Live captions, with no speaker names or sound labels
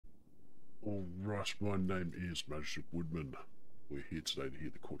Alright, my name is Magistrate Woodman. We're here today to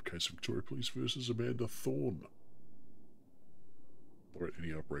hear the court case of Victoria Police versus Amanda Thorne. There aren't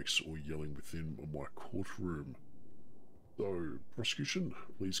any outbreaks or yelling within my courtroom. So, prosecution,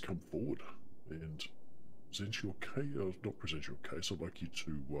 please come forward and present your case. Not present your case, I'd like you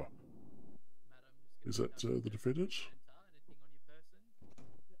to, is that the defendant?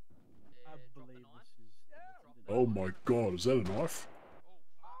 I believe this is... Oh my god, is that a knife?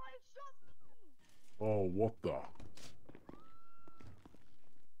 Oh, what the?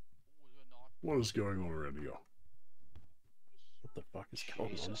 What is going on around here? What the fuck is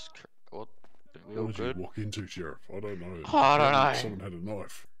going on? What? What did you walk into, Sheriff? I don't know. I don't know. Someone had a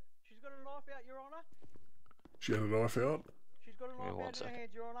knife. She's got a knife out, Your Honour. She had a knife out? She's got a knife out in her hand,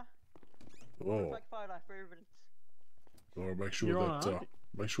 Your Honour. Oh. Take photo for evidence. Alright,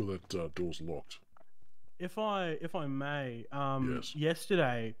 make sure that door's locked. If I may, Yes.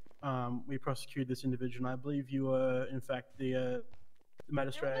 yesterday we prosecuted this individual, and I believe you were in fact the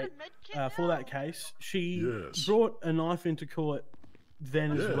magistrate for that case. She brought a knife into court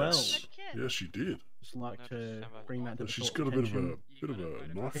then as well. Yes, she did. Just like to bring that to the She's court got a attention. bit of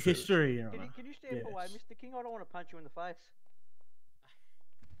a knife history. Your Honour. Can you stand away, Mr. King? I don't want to punch you in the face.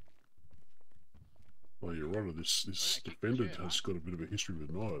 Well, Your Honour, this defendant has got a bit of a history with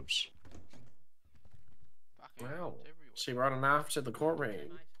knives. Wow. She brought a knife to the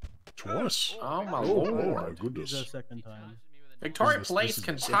courtroom. Twice? Oh my Oh lord. my goodness. This is the second time. Victoria This Police, is the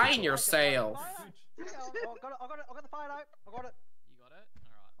second contain time. yourself. I got the photo. I got it. You got it?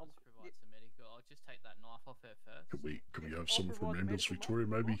 Alright, I'll just provide some medical. I'll just take that knife off her first. Can we have someone from Ambulance Victoria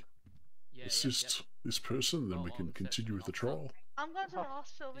maybe assist this person, then we can continue with the trial? I'm going to the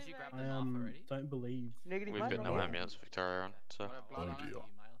hospital. Did you grab I the knife already? don't believe. Negative, We've mate, got not no yet. ambulance Victoria on, so. Oh dear.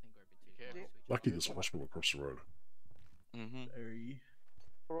 Yeah. Lucky there's a hospital across the road. Very.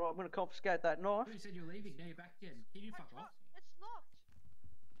 Alright, I'm going to confiscate that knife. You said you're leaving, now you're back again. Can you fuck off? It's locked.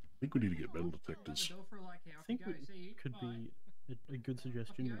 I think we need to get metal detectors. Door for like I think it could be a good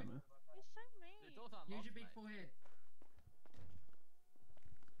suggestion, Your Honour. You're so mean. Use your big forehead.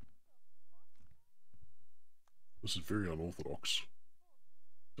 This is very unorthodox.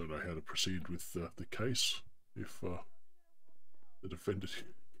 Don't know how to proceed with the case if the defendant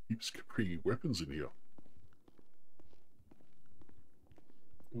keeps bringing weapons in here.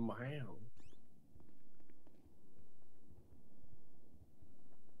 Wow.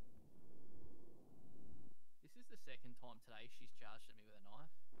 This is the second time today she's charged at me with a knife,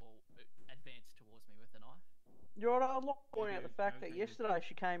 or advanced towards me with a knife. Your Honour, I'd like to point out the fact that yesterday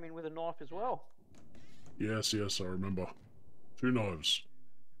she came in with a knife as well. Yes, I remember. 2 knives.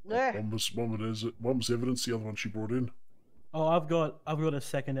 Yeah. One was evidence, the other one she brought in. Oh, I've got a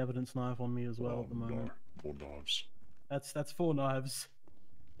second evidence knife on me as well at the moment. No, 4 knives. That's 4 knives.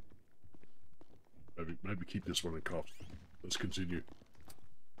 Maybe keep this one in cuffs. Let's continue.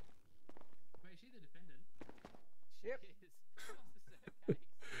 Wait, is she the defendant? Yep.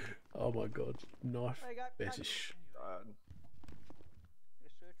 Oh my god, knife There you go. fetish. A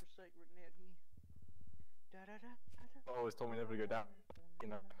search receipt written out here. Da-da-da-da-da. Always told me never to go down. You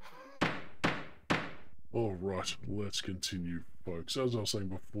know. Alright, let's continue, folks. As I was saying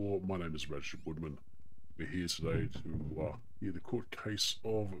before, my name is Magistrate Woodman. We're here today to hear the court case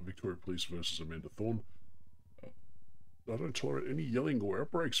of Victoria Police versus Amanda Thorne. I don't tolerate any yelling or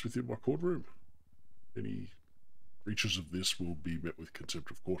outbreaks within my courtroom. Any breaches of this will be met with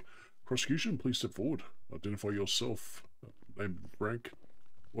contempt of court. Prosecution, please step forward. Identify yourself, name and rank,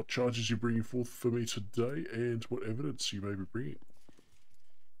 what charges you're bringing forth for me today, and what evidence you may be bringing.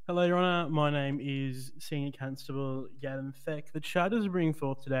 Hello, Your Honour. My name is Senior Constable Gavin Feck. The charges we're bringing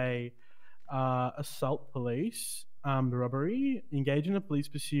forth today are assault police, armed robbery, engage in a police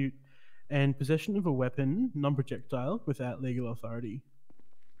pursuit, and possession of a weapon, non-projectile, without legal authority.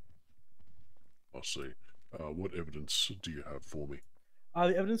 I see. What evidence do you have for me?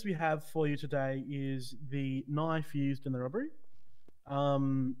 The evidence we have for you today is the knife used in the robbery,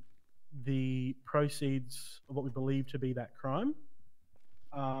 the proceeds of what we believe to be that crime,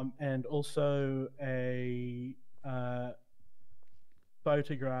 and also a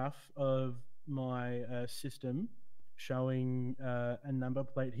photograph of my system showing a number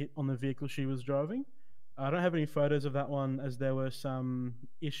plate hit on the vehicle she was driving. I don't have any photos of that one, as there were some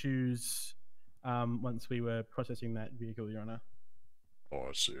issues once we were processing that vehicle, Your Honour. Oh,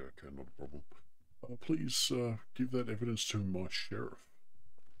 I see. Okay, not a problem. Please give that evidence to my sheriff,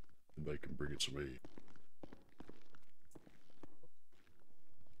 and they can bring it to me.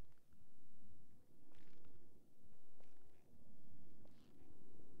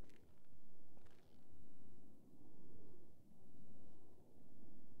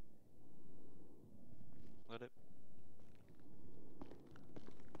 about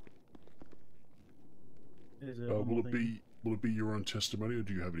it. There's one more thing. Will it be your own testimony, or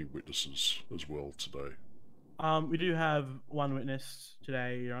do you have any witnesses as well today? We do have one witness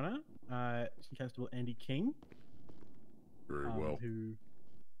today, Your Honour. Constable Andy King. Very well. Who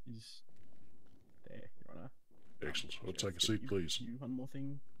is there, Your Honour. Excellent. I'll take a seat, please. One more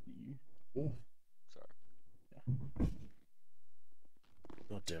thing. Oh. Sorry. Yeah.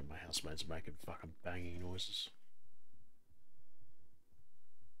 God damn, my housemate's making fucking banging noises.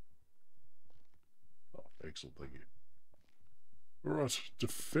 Oh, excellent, thank you. Alright,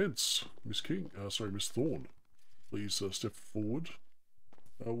 defense. Miss Thorne. Please step forward.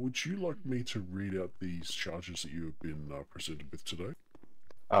 Would you like me to read out these charges that you have been presented with today?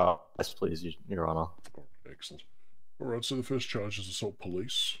 Yes, please, Your Honour. Oh, excellent. Alright, so the first charge is assault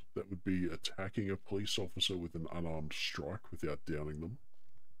police. That would be attacking a police officer with an unarmed strike without downing them.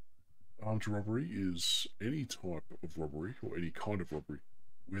 Armed robbery is any type of robbery, or any kind of robbery,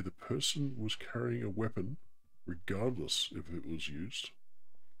 where the person was carrying a weapon, regardless if it was used.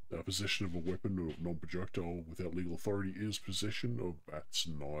 Possession of a weapon or non-projectile without legal authority is possession of bats,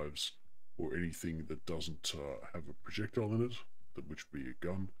 knives, or anything that doesn't have a projectile in it, which would be a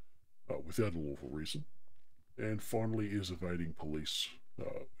gun, without a lawful reason. And finally is evading police,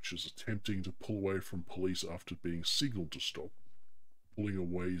 which is attempting to pull away from police after being signalled to stop. Pulling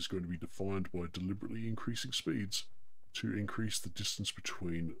away is going to be defined by deliberately increasing speeds to increase the distance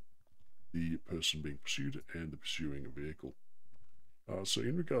between the person being pursued and the pursuing vehicle. So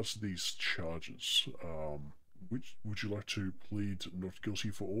in regards to these charges, which would you like to plead not guilty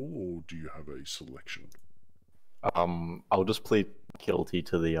for all, or do you have a selection? I'll just plead guilty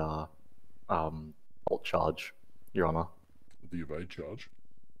to the assault charge, Your Honour. The evade charge?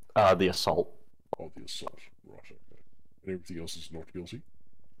 The assault. Oh, the assault. Right, okay. And everything else is not guilty?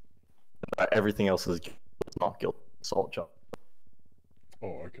 Everything else is not guilty. Assault charge.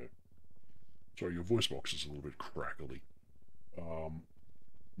 Oh, okay. Sorry, your voice box is a little bit crackly.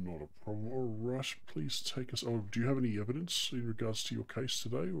 Not a problem. Alright, please take us... Oh, do you have any evidence in regards to your case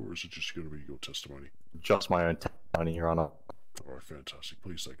today, or is it just going to be your testimony? Just my own testimony, Your Honour. Alright, fantastic.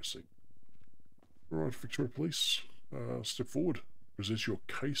 Please take a seat. Alright, Victoria Police, step forward. Present your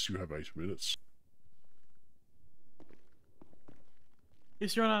case. You have 8 minutes.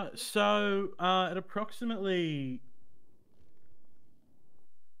 Yes, Your Honour. So, at approximately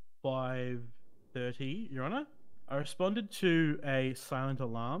 5:30, Your Honour, I responded to a silent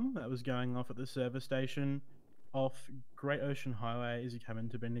alarm that was going off at the service station off Great Ocean Highway as you come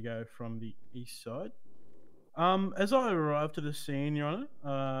into Bendigo from the east side. As I arrived to the scene, Your Honour,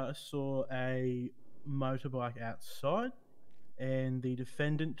 I saw a motorbike outside, and the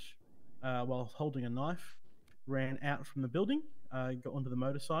defendant, while holding a knife, ran out from the building, got onto the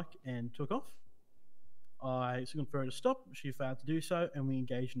motorcycle and took off. I signaled for her to stop. She failed to do so, and we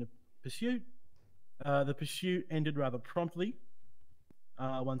engaged in a pursuit. The pursuit ended rather promptly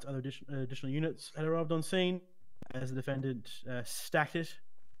once other additional units had arrived on scene. As the defendant stacked it,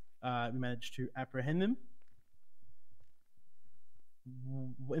 we managed to apprehend them.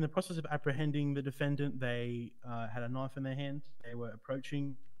 In the process of apprehending the defendant, they had a knife in their hand. They were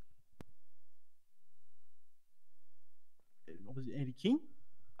approaching Andy King,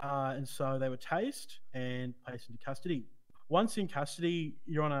 and so they were tased and placed into custody. Once in custody,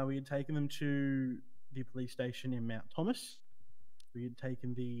 Your Honour, we had taken them to the police station in Mount Thomas. We had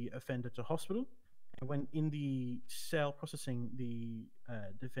taken the offender to hospital, and when in the cell processing the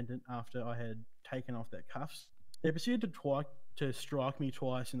defendant after I had taken off their cuffs, they proceeded to strike me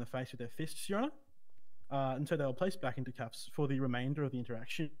twice in the face with their fists, Your Honour, and so they were placed back into cuffs for the remainder of the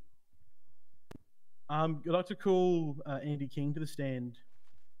interaction. I'd like to call Andy King to the stand.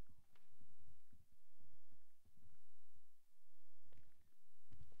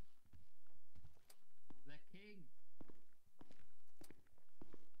 The king.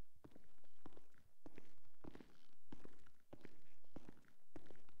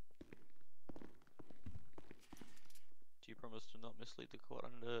 Do you promise to not mislead the court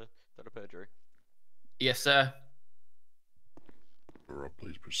under threat of perjury? Yes, sir. Alright,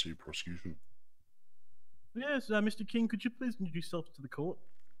 please proceed, prosecution. Yes, Mr. King, could you please introduce yourself to the court?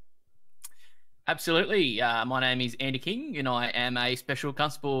 Absolutely. My name is Andy King, and I am a special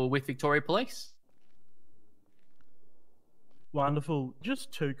constable with Victoria Police. Wonderful.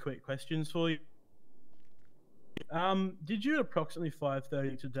 Just 2 quick questions for you. Did you at approximately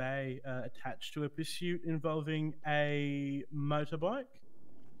 5:30 today attach to a pursuit involving a motorbike?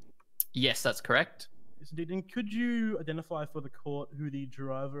 Yes, that's correct. Yes, indeed. And could you identify for the court who the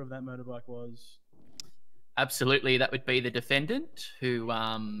driver of that motorbike was? Absolutely. That would be the defendant who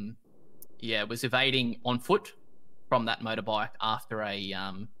Yeah, was evading on foot from that motorbike after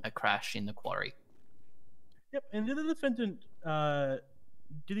a crash in the quarry. Yep. And did the defendant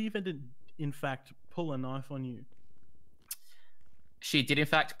in fact pull a knife on you? She did in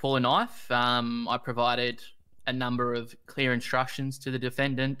fact pull a knife. I provided a number of clear instructions to the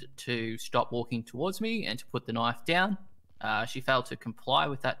defendant to stop walking towards me and to put the knife down. She failed to comply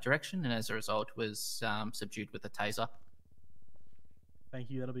with that direction, and as a result was subdued with a taser. Thank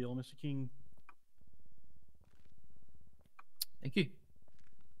you. That'll be all, Mr. King. Thank you.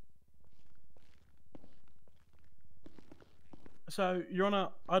 So, Your Honour,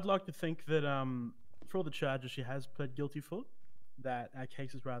 I'd like to think that for all the charges she has pled guilty for, that our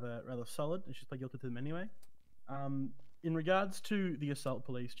case is rather solid, and she's pled guilty to them anyway. In regards to the assault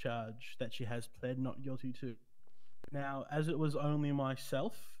police charge that she has pled not guilty to, now, as it was only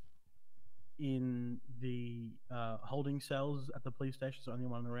myself in the holding cells at the police station, so only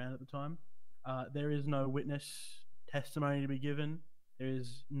one around at the time, there is no witness testimony to be given. There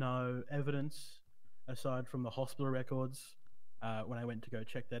is no evidence aside from the hospital records when I went to go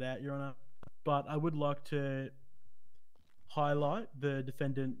check that out, Your Honour. But I would like to highlight the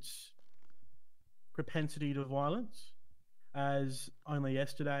defendant's propensity to violence, as only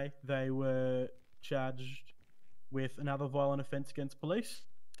yesterday they were charged with another violent offence against police,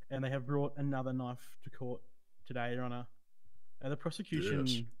 and they have brought another knife to court today, Your Honour. The prosecution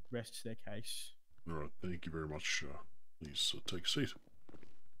Yes. rests their case. All right, thank you very much. Please take a seat.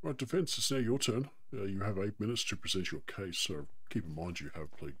 Right, defence, it's now your turn. You have 8 minutes to present your case, so keep in mind you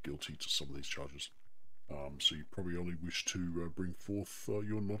have pled guilty to some of these charges. So you probably only wish to bring forth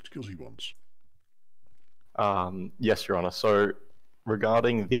your not guilty ones. Yes, Your Honour. So,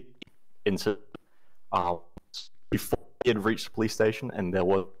 regarding the incident, before he had reached the police station and there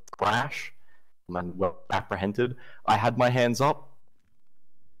was a crash and were apprehended, I had my hands up,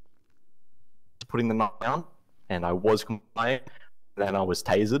 putting the knife down, and I was compliant. Then I was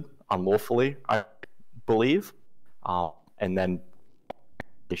tasered unlawfully, I believe, and then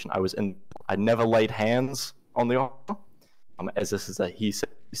I never laid hands on the officer, as this is a he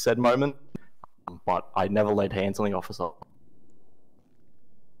said moment, but I never laid hands on the officer.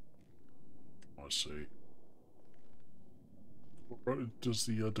 I see. Right, does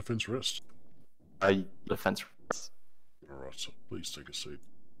the defence rest? Defense. Alright, so please take a seat.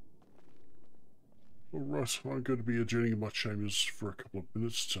 Alright, I'm going to be adjourning in my chambers for a couple of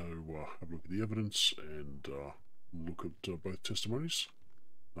minutes to have a look at the evidence and look at both testimonies.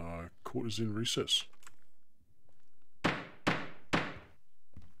 Court is in recess.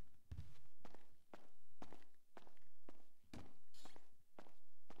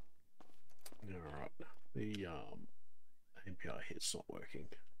 Alright, the API hit's not working.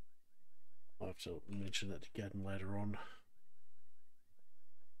 I'll have to mention that to Gadden later on.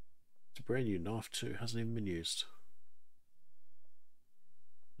 It's a brand new knife too, hasn't even been used.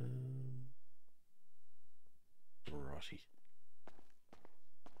 Righty.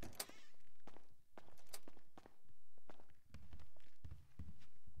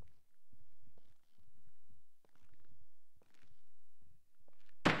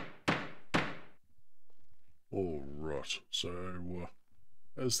 Alright, so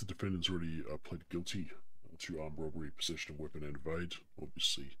as the defendant's already pled guilty to armed robbery, possession of weapon and evade,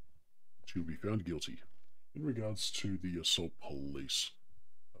 obviously she'll be found guilty. In regards to the assault police,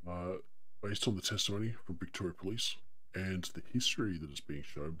 based on the testimony from Victoria Police and the history that is being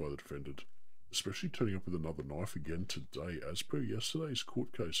shown by the defendant, especially turning up with another knife again today, as per yesterday's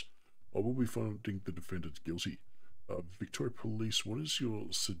court case, I will be finding the defendant guilty. Victoria Police, what is your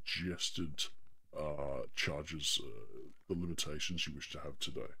suggested charges, the limitations you wish to have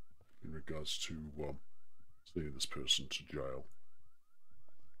today in regards to sending this person to jail?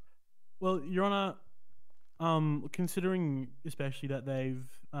 Well, Your Honour, considering especially that they've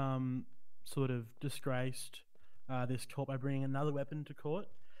sort of disgraced this court by bringing another weapon to court,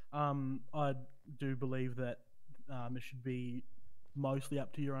 I do believe that it should be mostly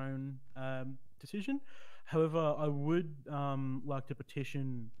up to your own decision. However, I would like to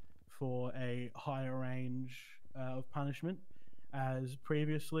petition for a higher range of punishment, as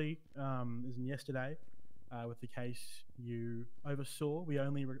previously, as in yesterday, with the case you oversaw, we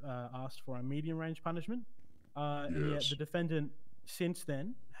only asked for a medium range punishment, and yet the defendant since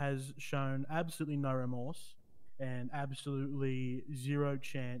then has shown absolutely no remorse and absolutely zero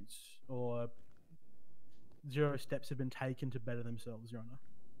chance or zero steps have been taken to better themselves, Your Honour.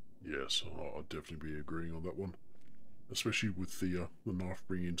 Yes, I'll definitely be agreeing on that one, especially with the knife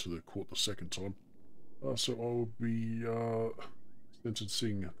bringing into the court the second time. So I'll be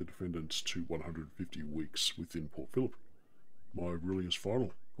sentencing the defendant to 150 weeks within Port Phillip. My ruling is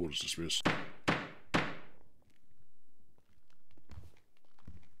final. Court is dismissed.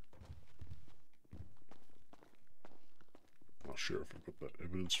 Oh, Sheriff, I've got that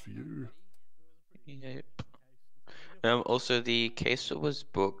evidence for you. Yep. Also, the case that was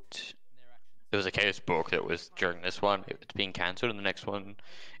booked. There was a case booked that was during this one. It's being cancelled, and the next one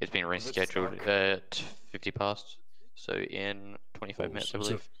it's been rescheduled at 50 past. So in 25 minutes, I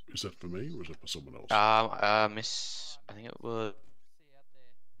believe. Is that for me or is that for someone else? Miss, I think it was.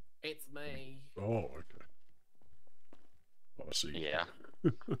 It's me. Oh, okay. Oh, I see. Yeah.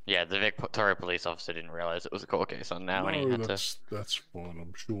 Yeah, the Victoria police officer didn't realise it was a court case on now, and he No, had to. that's fine.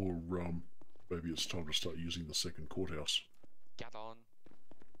 I'm sure. Maybe it's time to start using the second courthouse. Get on.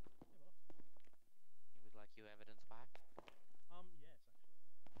 You would like your evidence back?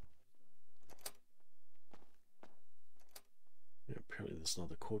 Yeah, apparently there's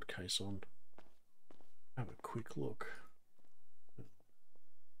another court case on. Have a quick look.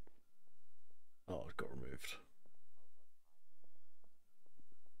 Oh, it got removed.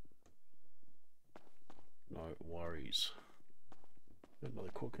 No worries. Got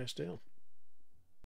another court case down.